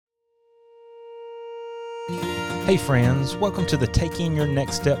Hey friends, welcome to the Taking Your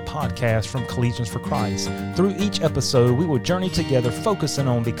Next Step podcast from Collegians for Christ. Through each episode, we will journey together focusing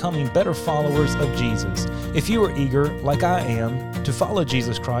on becoming better followers of Jesus. If you are eager, like I am, to follow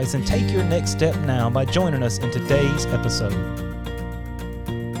Jesus Christ, then take your next step now by joining us in today's episode.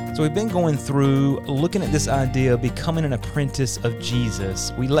 So we've been going through looking at this idea of becoming an apprentice of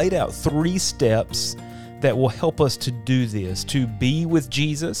Jesus. We laid out 3 steps that will help us to do this, to be with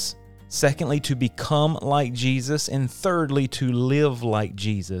Jesus, secondly, to become like Jesus, and thirdly, to live like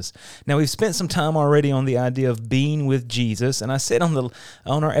Jesus. Now, we've spent some time already on the idea of being with Jesus, and I said on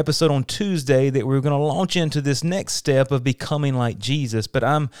our episode on Tuesday that we were going to launch into this next step of becoming like Jesus, but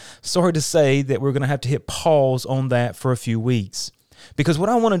I'm sorry to say that we're going to have to hit pause on that for a few weeks. Because what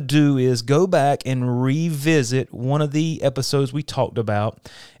I want to do is go back and revisit one of the episodes we talked about,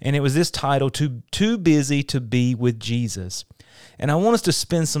 and it was this title, Too Busy to Be with Jesus. And I want us to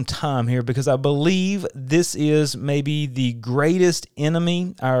spend some time here because I believe this is maybe the greatest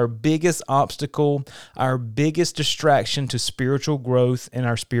enemy, our biggest obstacle, our biggest distraction to spiritual growth in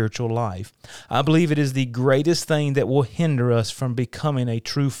our spiritual life. I believe it is the greatest thing that will hinder us from becoming a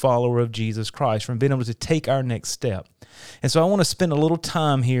true follower of Jesus Christ, from being able to take our next step. And so I want to spend a little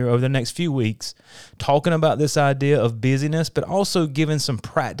time here over the next few weeks talking about this idea of busyness, but also giving some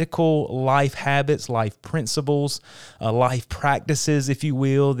practical life habits, life principles, life practices, if you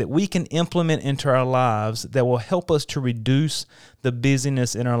will, that we can implement into our lives that will help us to reduce the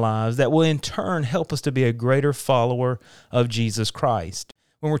busyness in our lives, that will in turn help us to be a greater follower of Jesus Christ.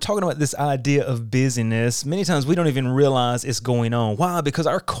 When we're talking about this idea of busyness, many times we don't even realize it's going on. Why? Because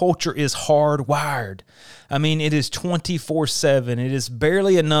our culture is hardwired. I mean, it is 24/7. It is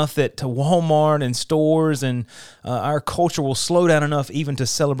barely enough that to Walmart and stores and our culture will slow down enough even to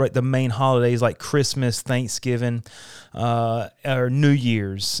celebrate the main holidays like Christmas, Thanksgiving, or New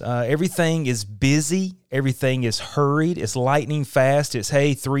Year's. Everything is busy. Everything is hurried. It's lightning fast. It's,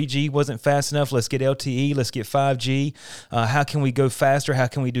 hey, 3G wasn't fast enough. Let's get LTE. Let's get 5G. How can we go faster? How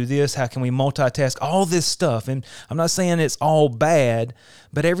can we do this? How can we multitask? All this stuff. And I'm not saying it's all bad,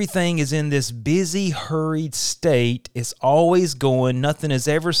 but everything is in this busy, hurried state. It's always going. Nothing is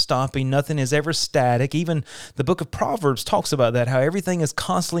ever stopping. Nothing is ever static. Even the book of Proverbs talks about that, how everything is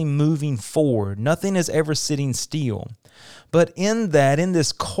constantly moving forward. Nothing is ever sitting still. But in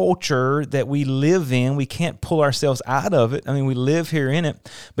this culture that we live in, we can't pull ourselves out of it. I mean, we live here in it,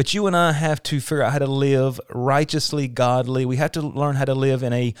 but you and I have to figure out how to live righteously, godly. We have to learn how to live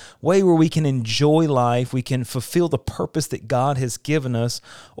in a way where we can enjoy life, we can fulfill the purpose that God has given us,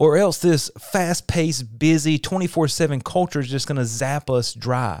 or else this fast-paced, busy, 24/7 culture is just going to zap us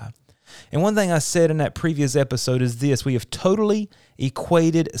dry. And one thing I said in that previous episode is this: we have totally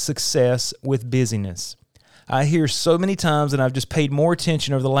equated success with busyness. I hear so many times, and I've just paid more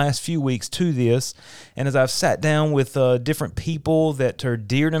attention over the last few weeks to this, and as I've sat down with different people that are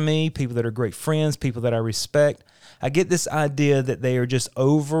dear to me, people that are great friends, people that I respect, I get this idea that they are just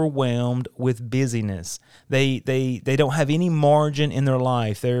overwhelmed with busyness. They don't have any margin in their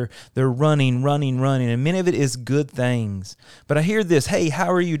life. They're running, and many of it is good things. But I hear this: hey,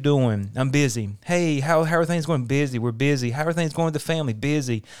 how are you doing? I'm busy. Hey, how are things going? Busy. We're busy. How are things going with the family?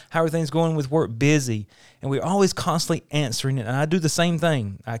 Busy. How are things going with work? Busy. And we're always constantly answering it. And I do the same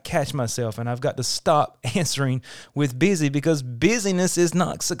thing. I catch myself, and I've got to stop answering with busy, because busyness is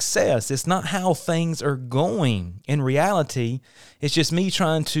not success. It's not how things are going. In reality, it's just me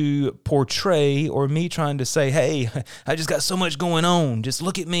trying to portray, or me trying to say, hey, I just got so much going on. Just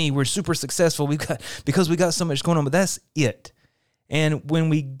look at me. We're super successful because we got so much going on. But that's it. And when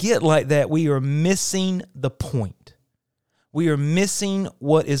we get like that, we are missing the point. We are missing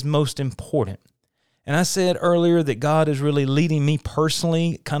what is most important. And I said earlier that God is really leading me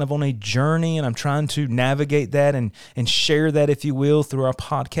personally kind of on a journey, and I'm trying to navigate that and share that, if you will, through our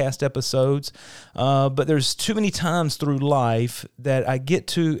podcast episodes. But there's too many times through life that I get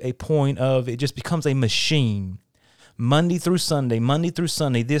to a point of it just becomes a machine. Monday through Sunday,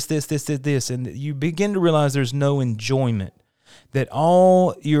 this, and you begin to realize there's no enjoyment. That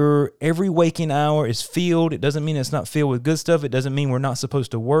every waking hour is filled. It doesn't mean it's not filled with good stuff. It doesn't mean we're not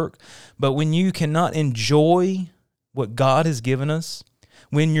supposed to work. But when you cannot enjoy what God has given us,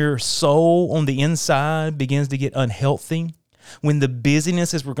 when your soul on the inside begins to get unhealthy, when the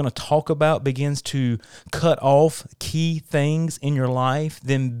busyness, as we're going to talk about, begins to cut off key things in your life,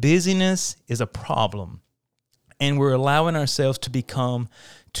 then busyness is a problem. And we're allowing ourselves to become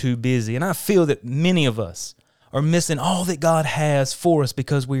too busy. And I feel that many of us are missing all that God has for us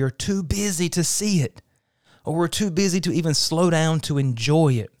because we are too busy to see it, or we're too busy to even slow down to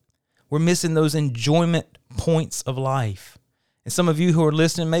enjoy it. We're missing those enjoyment points of life. And And some of you who are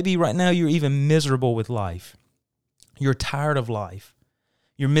listening, maybe right now you're even miserable with life. You're tired of life.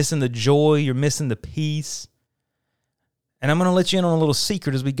 You're missing the joy. You're missing the peace. And I'm going to let you in on a little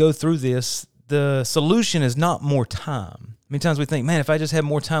secret as we go through this. The solution is not more time. Many times we think, man, if I just had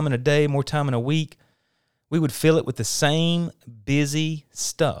more time in a day, more time in a week, we would fill it with the same busy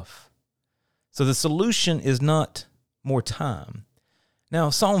stuff. So the solution is not more time. Now,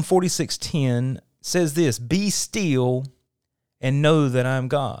 Psalm 46:10 says this, "Be still and know that I am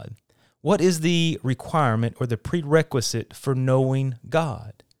God." What is the requirement or the prerequisite for knowing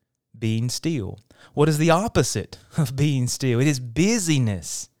God? Being still. What is the opposite of being still? It is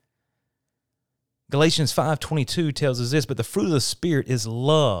busyness. Galatians 5:22 tells us this, "But the fruit of the Spirit is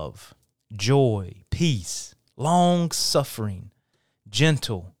love, joy, peace, long-suffering,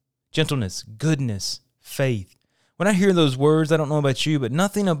 gentleness, goodness, faith." When I hear those words, I don't know about you, but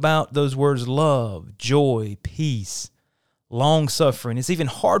nothing about those words, love, joy, peace, long-suffering. It's even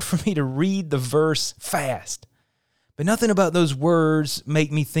hard for me to read the verse fast. But nothing about those words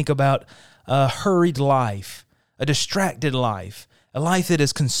make me think about a hurried life, a distracted life, a life that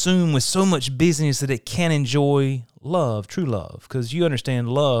is consumed with so much busyness that it can't enjoy love, true love, because you understand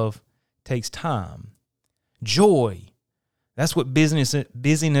love takes time. Joy, that's what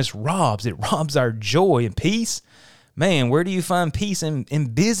busyness robs. It robs our joy. And peace, man, where do you find peace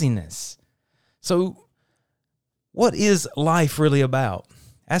in busyness? So what is life really about?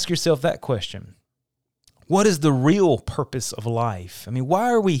 Ask yourself that question. What is the real purpose of life? I mean, why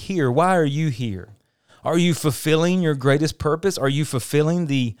are we here? Why are you here? Are you fulfilling your greatest purpose? Are you fulfilling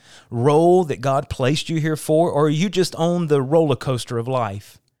the role that God placed you here for? Or are you just on the roller coaster of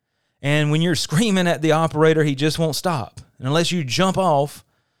life? And when you're screaming at the operator, he just won't stop. And unless you jump off,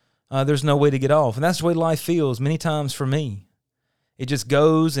 there's no way to get off. And that's the way life feels many times for me. It just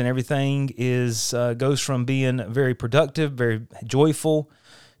goes, and everything goes from being very productive, very joyful,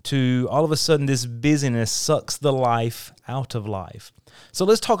 to all of a sudden this busyness sucks the life out of life. So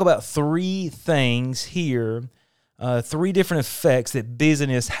let's talk about three things here, three different effects that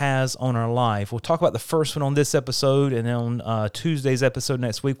busyness has on our life. We'll talk about the first one on this episode, and then on Tuesday's episode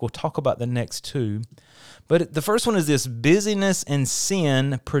next week, we'll talk about the next two. But the first one is this: busyness and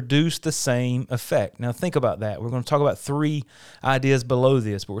sin produce the same effect. Now think about that. We're going to talk about three ideas below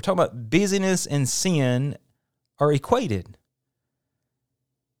this, but we're talking about busyness and sin are equated.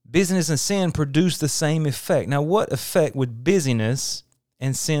 Busyness and sin produce the same effect. Now, what effect would busyness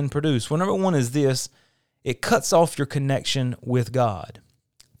and sin produce? Well, number one is this: it cuts off your connection with God.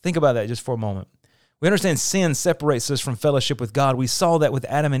 Think about that just for a moment. We understand sin separates us from fellowship with God. We saw that with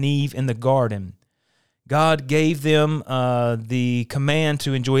Adam and Eve in the garden. God gave them the command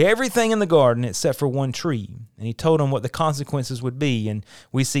to enjoy everything in the garden except for one tree. And he told them what the consequences would be. And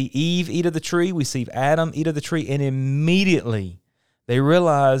we see Eve eat of the tree. We see Adam eat of the tree. And immediately they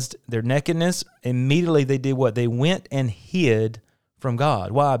realized their nakedness. Immediately they did what? They went and hid from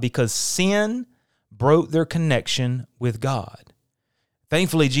God. Why? Because sin broke their connection with God.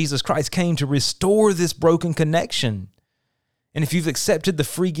 Thankfully, Jesus Christ came to restore this broken connection. And if you've accepted the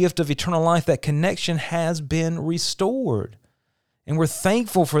free gift of eternal life, that connection has been restored. And we're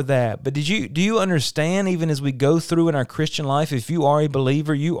thankful for that. But do you understand, even as we go through in our Christian life, if you are a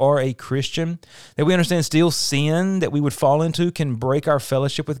believer, you are a Christian, that we understand still sin that we would fall into can break our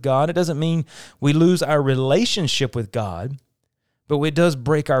fellowship with God? It doesn't mean we lose our relationship with God, but it does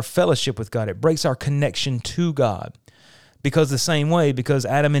break our fellowship with God. It breaks our connection to God. Because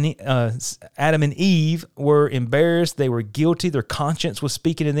Adam and Eve were embarrassed, they were guilty, their conscience was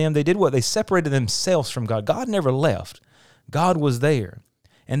speaking to them. They did what? They separated themselves from God. God never left. God was there.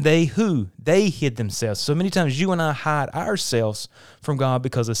 And they hid themselves. So many times you and I hide ourselves from God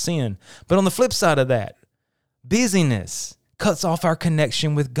because of sin. But on the flip side of that, busyness cuts off our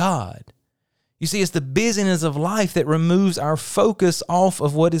connection with God. You see, it's the busyness of life that removes our focus off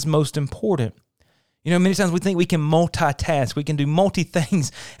of what is most important. You know, many times we think we can multitask. We can do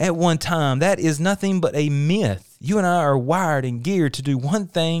multi-things at one time. That is nothing but a myth. You and I are wired and geared to do one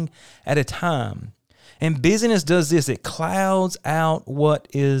thing at a time. And busyness does this. It clouds out what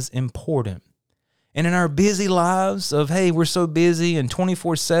is important. And in our busy lives of, hey, we're so busy and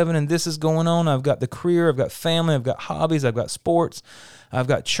 24/7 and this is going on. I've got the career, I've got family, I've got hobbies, I've got sports, I've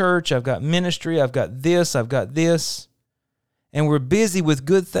got church, I've got ministry, I've got this, I've got this. And we're busy with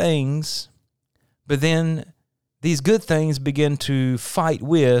good things. But then these good things begin to fight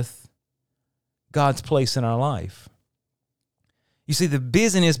with God's place in our life. You see, the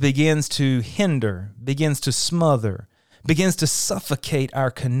busyness begins to hinder, begins to smother, begins to suffocate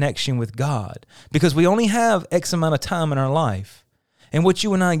our connection with God because we only have X amount of time in our life. And what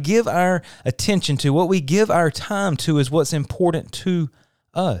you and I give our attention to, what we give our time to, is what's important to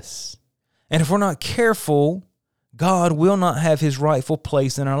us. And if we're not careful, God will not have his rightful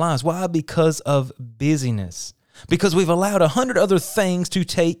place in our lives. Why? Because of busyness. Because we've allowed 100 other things to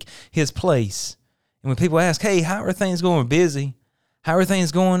take his place. And when people ask, hey, how are things going? We're busy. How are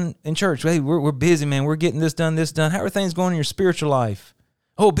things going in church? Hey, we're busy, man. We're getting this done. How are things going in your spiritual life?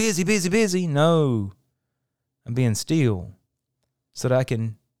 Oh, busy. No, I'm being still so that I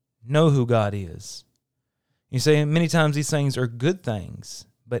can know who God is. You say many times these things are good things,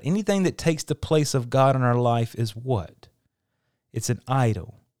 but anything that takes the place of God in our life is what? It's an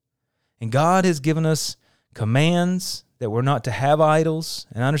idol. And God has given us commands that we're not to have idols.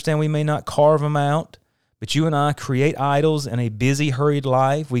 And I understand we may not carve them out, but you and I create idols in a busy, hurried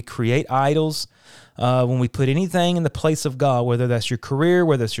life. We create idols when we put anything in the place of God, whether that's your career,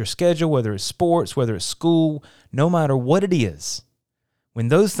 whether it's your schedule, whether it's sports, whether it's school, no matter what it is. When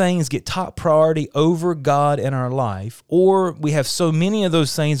those things get top priority over God in our life, or we have so many of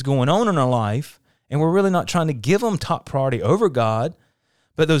those things going on in our life, and we're really not trying to give them top priority over God,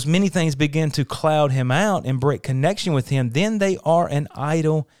 but those many things begin to cloud him out and break connection with him, then they are an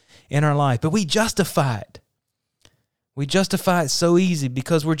idol in our life. But we justify it. We justify it so easy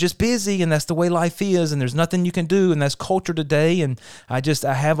because we're just busy, and that's the way life is, and there's nothing you can do, and that's culture today, and I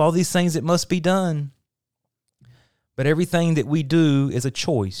have all these things that must be done. But everything that we do is a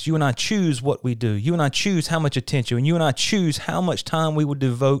choice. You and I choose what we do. You and I choose how much attention, and you and I choose how much time we will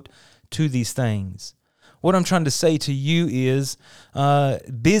devote to these things. What I'm trying to say to you is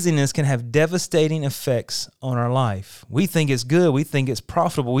busyness can have devastating effects on our life. We think it's good. We think it's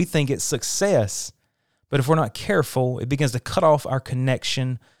profitable. We think it's success. But if we're not careful, it begins to cut off our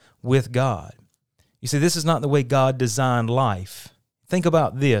connection with God. You see, this is not the way God designed life. Think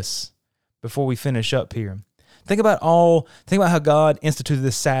about this before we finish up here. Think about how God instituted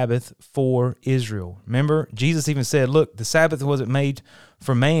the Sabbath for Israel. Remember, Jesus even said, look, the Sabbath wasn't made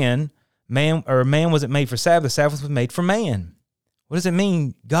for man. Man wasn't made for Sabbath. Sabbath was made for man. What does it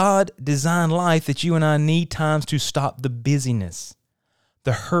mean? God designed life that you and I need times to stop the busyness,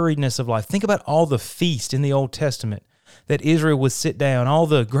 the hurriedness of life. Think about all the feasts in the Old Testament that Israel would sit down, all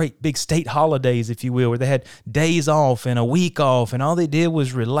the great big state holidays, if you will, where they had days off and a week off, and all they did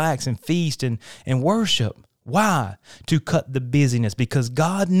was relax and feast and worship. Why? To cut the busyness, because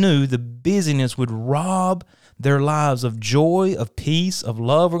God knew the busyness would rob their lives of joy, of peace, of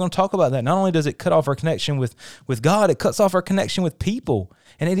love. We're going to talk about that. Not only does it cut off our connection with God, it cuts off our connection with people,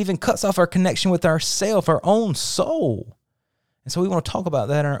 and it even cuts off our connection with ourselves, our own soul. And so we want to talk about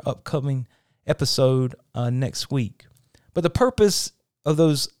that in our upcoming episode next week. But the purpose of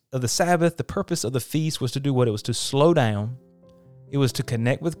the Sabbath, the purpose of the feast was to do what? It was to slow down. It was to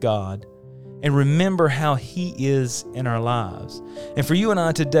connect with God and remember how he is in our lives. And for you and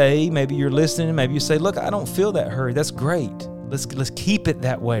I today, maybe you're listening, maybe you say, look, I don't feel that hurry. That's great. Let's keep it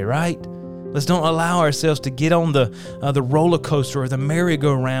that way, right? Let's don't allow ourselves to get on the roller coaster or the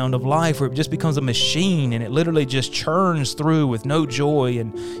merry-go-round of life where it just becomes a machine and it literally just churns through with no joy,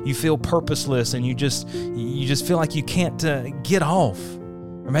 and you feel purposeless, and you just feel like you can't get off.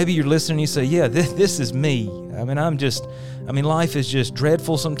 Or maybe you're listening and you say, yeah, this is me. Life is just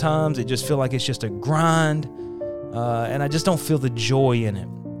dreadful sometimes. It just feels like it's just a grind, and I just don't feel the joy in it.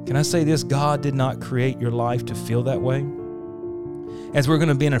 Can I say this? God did not create your life to feel that way. As we're going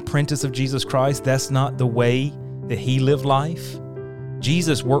to be an apprentice of Jesus Christ, that's not the way that he lived life.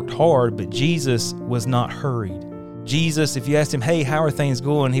 Jesus worked hard, but Jesus was not hurried. Jesus, if you asked him, hey, how are things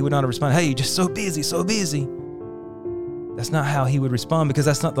going? He would not have responded, hey, you're just so busy, so busy. That's not how he would respond, because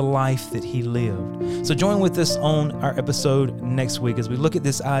that's not the life that he lived. So join with us on our episode next week as we look at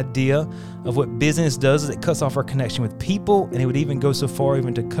this idea of what business does. Is it cuts off our connection with people, and it would even go so far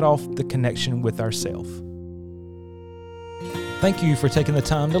even to cut off the connection with ourselves. Thank you for taking the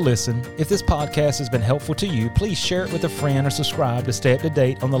time to listen. If this podcast has been helpful to you, please share it with a friend or subscribe to stay up to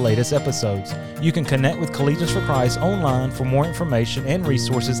date on the latest episodes. You can connect with Collegians for Christ online for more information and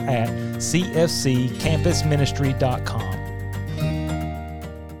resources at cfccampusministry.com.